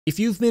If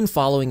you've been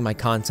following my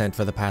content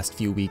for the past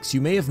few weeks,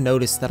 you may have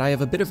noticed that I have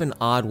a bit of an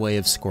odd way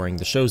of scoring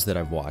the shows that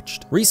I've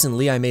watched.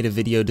 Recently, I made a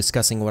video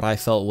discussing what I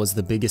felt was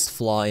the biggest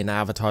flaw in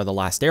Avatar: The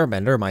Last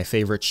Airbender, my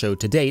favorite show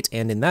to date,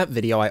 and in that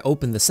video I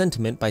opened the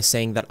sentiment by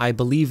saying that I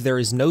believe there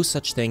is no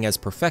such thing as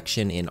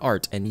perfection in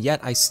art, and yet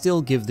I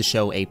still give the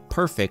show a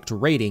perfect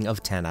rating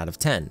of 10 out of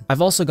 10.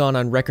 I've also gone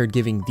on record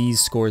giving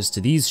these scores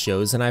to these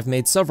shows, and I've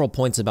made several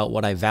points about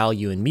what I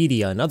value in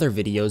media in other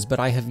videos, but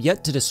I have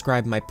yet to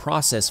describe my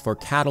process for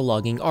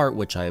cataloging art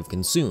which I have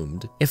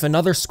consumed. If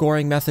another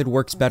scoring method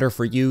works better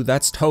for you,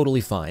 that's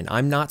totally fine.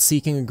 I'm not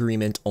seeking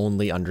agreement,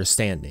 only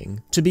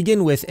understanding. To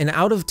begin with, an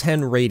out of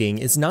 10 rating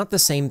is not the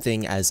same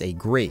thing as a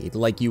grade,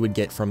 like you would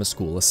get from a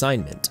school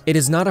assignment. It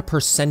is not a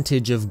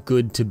percentage of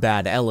good to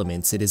bad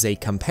elements, it is a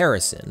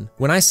comparison.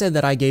 When I said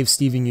that I gave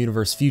Steven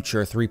Universe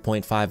Future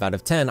 3.5 out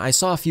of 10, I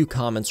saw a few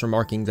comments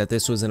remarking that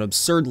this was an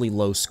absurdly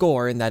low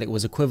score and that it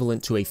was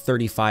equivalent to a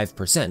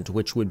 35%,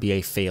 which would be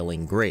a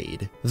failing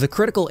grade. The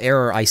critical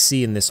error I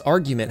see in this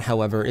argument,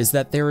 however, is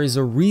that there is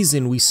a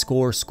reason we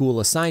score school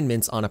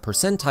assignments on a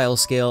percentile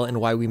scale and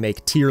why we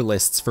make tier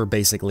lists for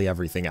basically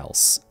everything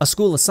else. A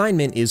school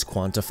assignment is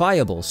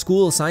quantifiable.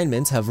 School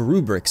assignments have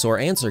rubrics or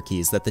answer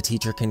keys that the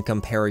teacher can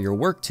compare your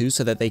work to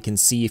so that they can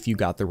see if you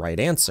got the right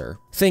answer.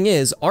 Thing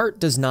is, art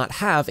does not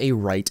have a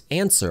right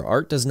answer.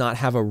 Art does not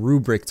have a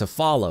rubric to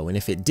follow, and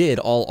if it did,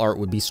 all art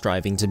would be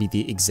striving to be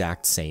the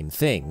exact same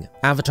thing.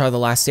 Avatar: The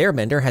Last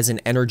Airbender has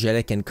an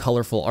energetic and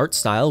colorful art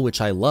style,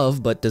 which I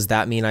love, but does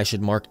that mean I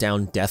should mark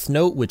down Death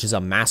Note, which is a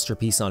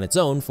masterpiece on its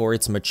own, for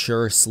its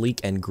mature,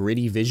 sleek, and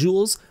gritty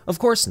visuals? Of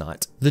course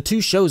not. The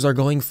two shows are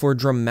going for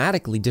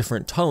dramatically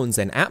different tones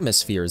and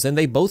atmospheres, and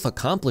they both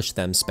accomplish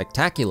them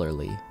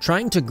spectacularly.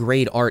 Trying to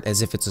grade art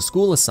as if it's a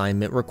school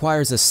assignment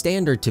requires a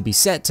standard to be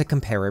set to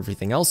compare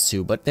everything else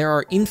to, but there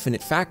are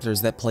infinite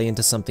factors that play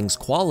into something's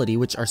quality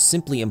which are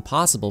simply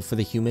impossible for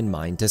the human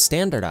mind to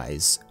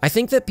standardize. I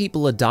think that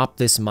people adopt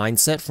this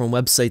mindset from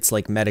websites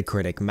like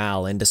Metacritic,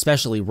 Mal, and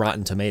especially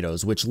Rotten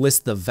Tomatoes, which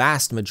list the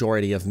vast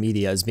majority of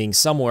media as being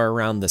somewhere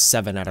around the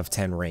 7 out of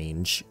 10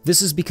 range.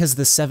 This is because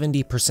the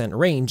 70%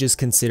 range is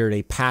considered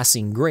a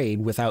passing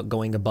grade without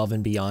going above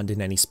and beyond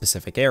in any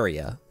specific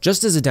area.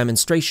 Just as a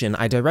demonstration,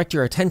 I direct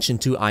your attention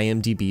to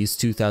IMDb's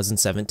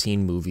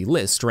 2017 movie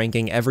list,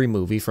 ranking every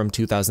movie from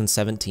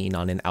 2017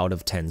 on an out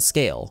of 10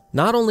 scale.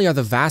 Not only are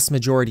the vast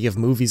majority of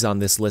movies on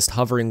this list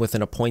hovering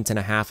within a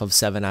 1.5 of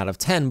 7 out of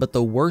 10, but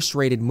the worst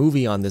rated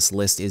movie on this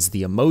list is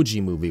the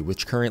Emoji Movie,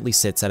 which currently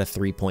sits at a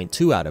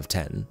 3.2 out of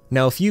 10.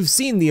 Now, if you've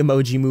seen the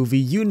Emoji Movie,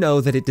 you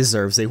know that it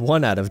deserves a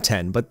 1 out of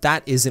 10, but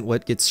that isn't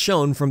what gets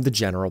shown from the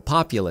general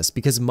populace,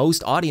 because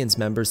most audience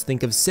members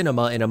think of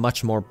cinema in a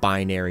much more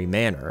binary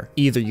manner.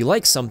 Either you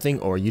like something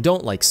or you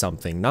don't like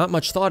something. Not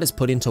much thought is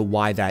put into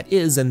why that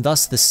is, and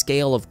thus the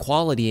scale of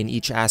quality in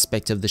each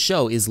aspect of the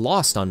show is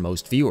lost on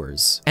most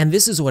viewers. And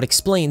this is what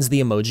explains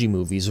the Emoji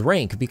Movie's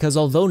rank, because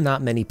although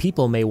not many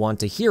people may want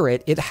to hear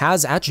it, it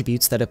has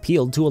attributes that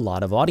appealed to a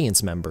lot of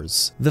audience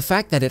members. The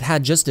fact that it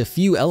had just a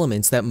few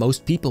elements that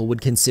most people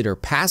would consider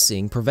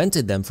passing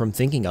prevented them from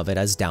thinking of it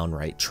as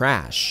downright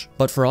trash.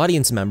 But for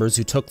audience members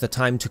who took the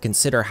time to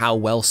consider how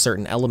well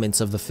certain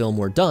elements of the film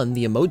were done,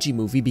 the Emoji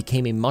Movie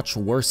became a much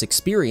worse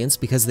experience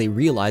because they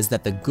realized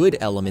that the good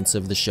elements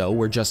of the show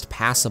were just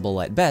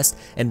passable at best,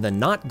 and the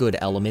not good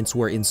elements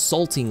were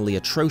insultingly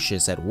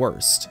atrocious at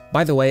worst.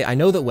 By the way, I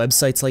know that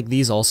websites like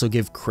these also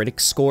give critic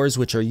scores,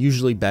 which are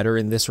usually better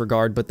in this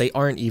regard, but they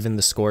aren't even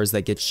the scores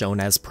that get shown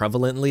as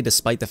prevalently,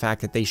 despite the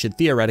fact that they should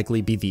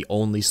theoretically be the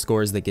only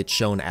scores that get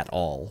shown at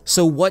all.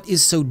 So what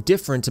is so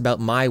different about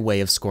my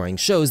way of scoring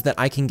shows that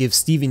I can give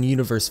Steven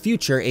Universe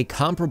Future a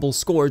comparable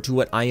score to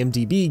what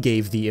IMDb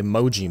gave the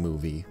Emoji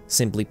Movie?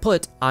 Simply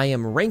put, I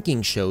am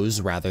ranking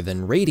shows rather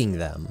than rating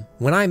them.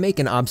 When I make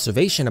an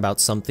observation about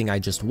something I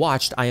just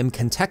watched, I am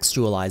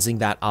contextualizing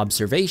that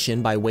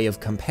observation by way of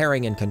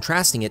comparing and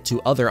contrasting it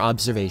to other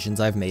observations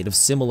I've made of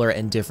similar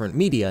and different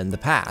media in the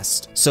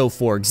past. So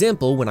for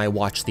example, when I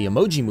watch the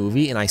Emoji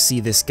Movie and I see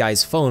this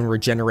guy's phone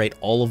regenerate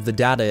all of the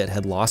data it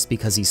had lost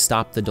because he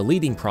stopped the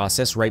deleting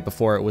process right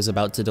before it was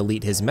about to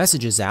delete his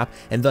Messages app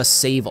and thus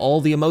save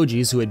all the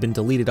emojis who had been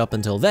deleted up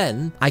until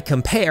then, I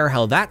compare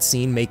how that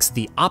scene makes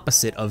the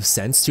opposite of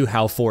sense to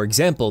how, for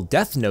example,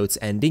 Death Note's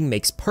ending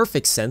makes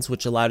perfect sense,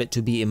 which allowed it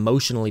to be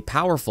emotionally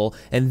powerful,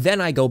 and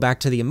then I go back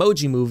to the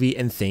Emoji Movie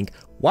and think,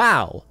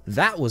 wow,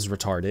 that was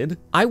retarded.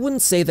 I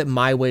wouldn't say that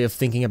my way of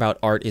thinking about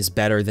art is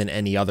better than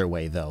any other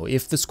way though.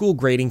 If the school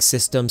grading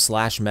system /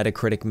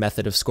 Metacritic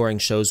method of scoring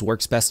shows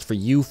works best for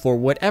you for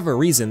whatever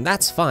reason,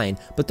 that's fine,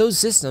 but those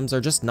systems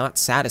are just not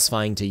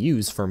satisfying to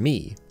use for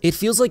me. It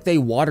feels like they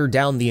water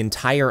down the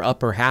entire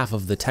upper half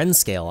of the 10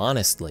 scale,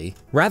 honestly.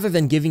 Rather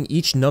than giving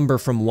each number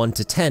from 1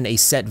 to 10 a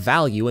set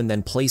value and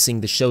then placing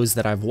the shows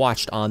that I've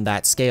watched on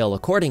that scale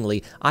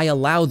accordingly, I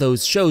allow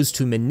those shows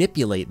to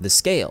manipulate the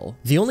scale.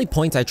 The only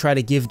point I try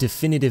to give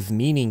definitive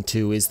meaning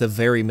to is the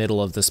very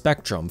middle of the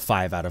spectrum,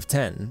 5 out of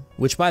 10,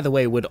 which by the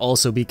way would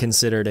also be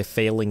considered a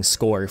failing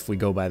score if we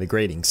go by the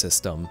grading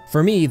system.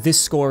 For me, this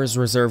score is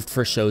reserved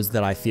for shows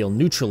that I feel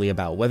neutrally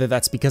about, whether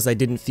that's because I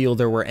didn't feel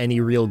there were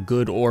any real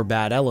good or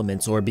bad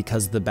elements, or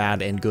because the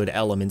bad and good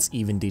elements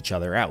evened each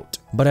other out.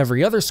 But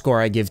every other score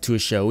I give to a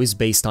show is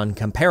based on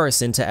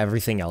comparison to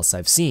everything else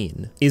I've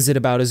seen. Is it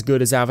about as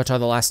good as Avatar: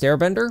 The Last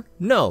Airbender?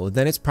 No,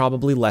 then it's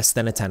probably less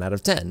than a 10 out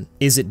of 10.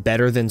 Is it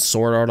better than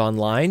Sword Art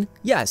Online?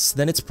 Yes,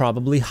 then it's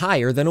probably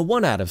higher than a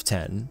 1 out of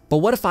 10. But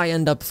what if I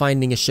end up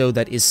finding a show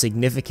that is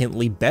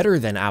significantly better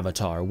than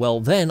Avatar? Well,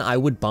 then I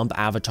would bump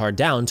Avatar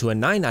down to a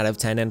 9 out of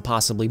 10 and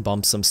possibly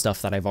bump some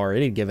stuff that I've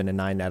already given a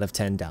 9 out of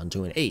 10 down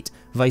to an 8,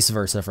 vice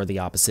versa for the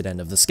opposite end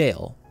of the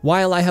scale.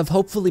 While I have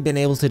hopefully been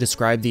able to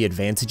describe the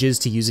advantages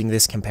to using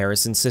this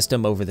comparison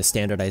system over the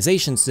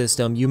standardization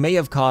system, you may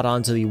have caught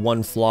on to the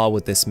one flaw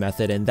with this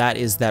method, and that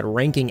is that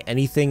ranking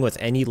anything with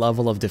any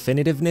level of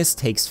definitiveness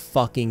takes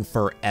fucking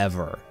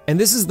forever. And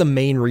this is the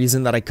main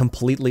reason that I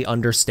completely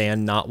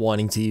understand not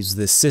wanting to use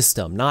this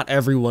system. Not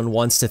everyone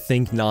wants to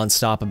think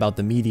nonstop about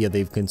the media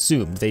they've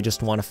consumed, they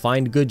just want to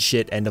find good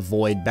shit and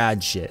avoid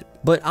bad shit.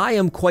 But I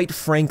am quite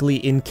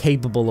frankly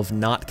incapable of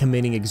not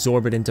committing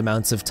exorbitant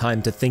amounts of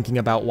time to thinking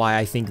about why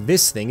I think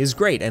this thing is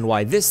great, and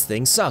why this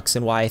thing sucks,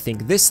 and why I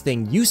think this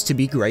thing used to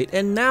be great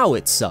and now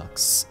it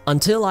sucks.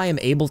 Until I am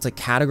able to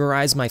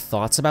categorize my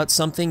thoughts about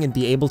something and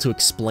be able to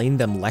explain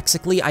them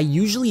lexically, I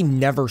usually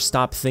never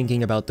stop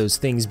thinking about those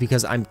things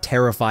because I'm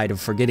terrified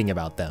of forgetting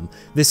about them.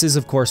 This is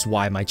of course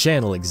why my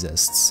channel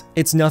exists.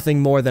 It's nothing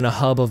more than a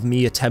hub of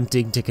me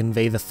attempting to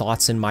convey the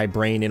thoughts in my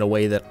brain in a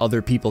way that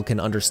other people can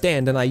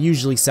understand, and I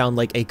usually sound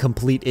like a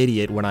complete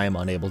idiot when I am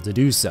unable to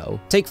do so.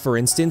 Take for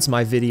instance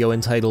my video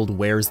entitled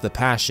Where's the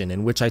Passion,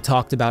 in which I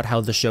talked about how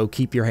the show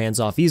Keep Your Hands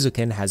Off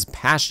Izuken has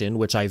passion,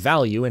 which I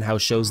value, and how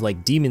shows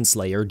like Demon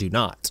Slayer do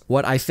not.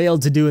 What I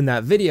failed to do in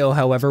that video,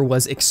 however,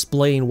 was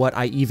explain what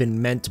I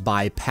even meant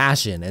by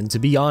passion, and to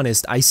be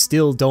honest, I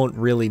still don't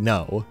really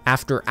know.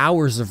 After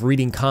hours of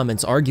reading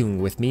comments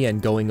arguing with me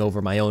and going over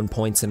my own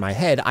points in my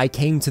head, I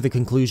came to the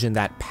conclusion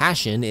that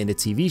passion in a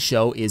TV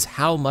show is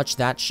how much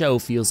that show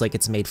feels like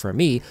it's made for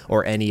me,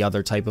 or any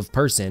other type of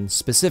person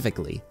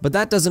specifically. But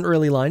that doesn't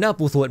really line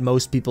up with what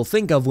most people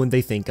think of when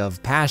they think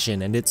of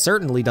passion, and it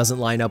certainly doesn't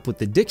line up with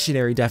the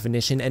dictionary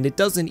definition, and it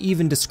doesn't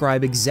even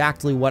describe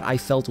exactly what I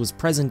felt was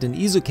present in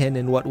Izuken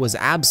and what was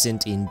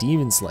absent in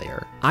Demon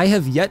Slayer. I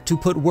have yet to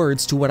put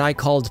words to what I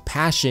called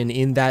passion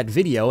in that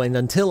video, and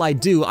until I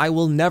do, I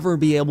will never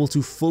be able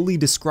to fully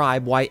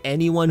describe why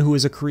anyone who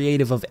is a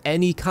creative of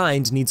any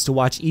kind needs to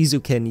watch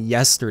Izuken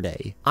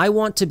yesterday. I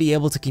want to be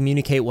able to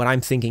communicate what I'm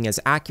thinking as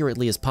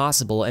accurately as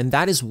possible, and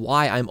that is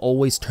why I'm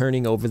always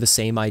turning over the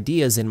same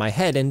ideas in my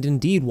head, and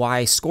indeed why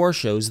I score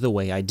shows the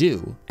way I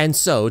do. And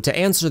so, to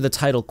answer the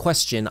title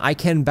question, I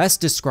can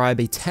best describe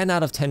a 10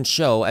 out of 10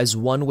 show as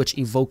one which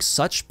evokes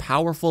such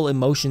powerful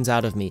emotions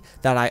out of me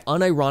that I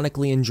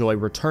unironically enjoy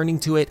returning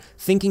to it,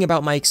 thinking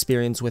about my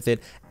experience with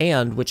it,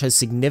 and which has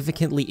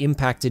significantly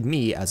impacted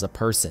me as a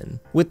person.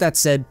 With that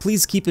said,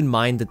 please keep in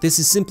mind that this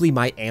is simply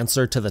my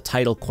answer to the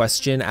title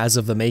question as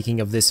of the making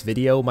of this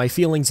video. My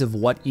feelings of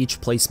what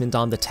each placement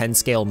on the 10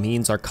 scale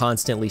means are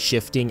constantly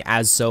shifting,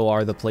 as so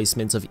are the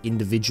placements of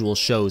individual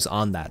shows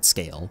on that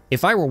scale.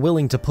 If I were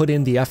willing to put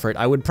in the effort,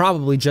 I would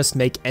probably just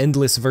make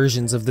endless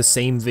versions of the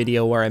same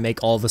video where I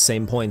make all the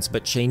same points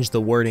but change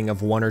the wording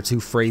of 1 or 2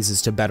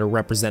 phrases to better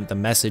represent the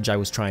message I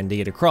was trying to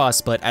get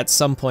across, but at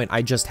some point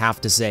I just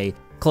have to say,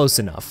 close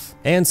enough.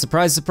 And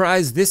surprise,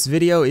 surprise, this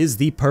video is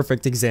the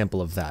perfect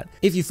example of that.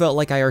 If you felt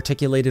like I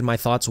articulated my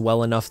thoughts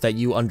well enough that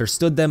you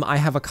understood them, I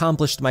have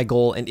accomplished my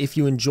goal, and if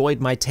you enjoyed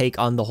my take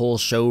on the whole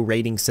show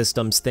rating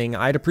systems thing,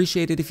 I'd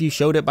appreciate it if you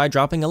showed it by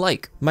dropping a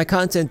like. My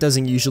content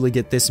doesn't usually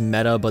get this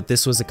meta, but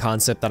this was a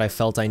concept that I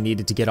felt I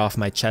needed to get off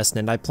my chest,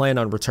 and I plan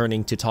on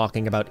returning to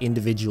talking about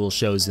individual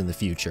shows in the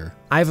future.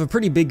 I have a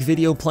pretty big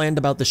video planned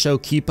about the show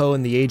Kipo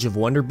and the Age of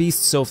Wonder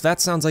Beasts, so if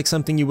that sounds like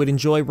something you would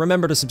enjoy,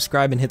 remember to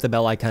subscribe and hit the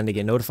bell icon to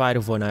get notified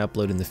of when I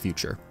upload in the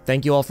future.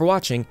 Thank you all for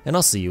watching, and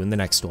I'll see you in the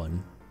next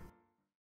one.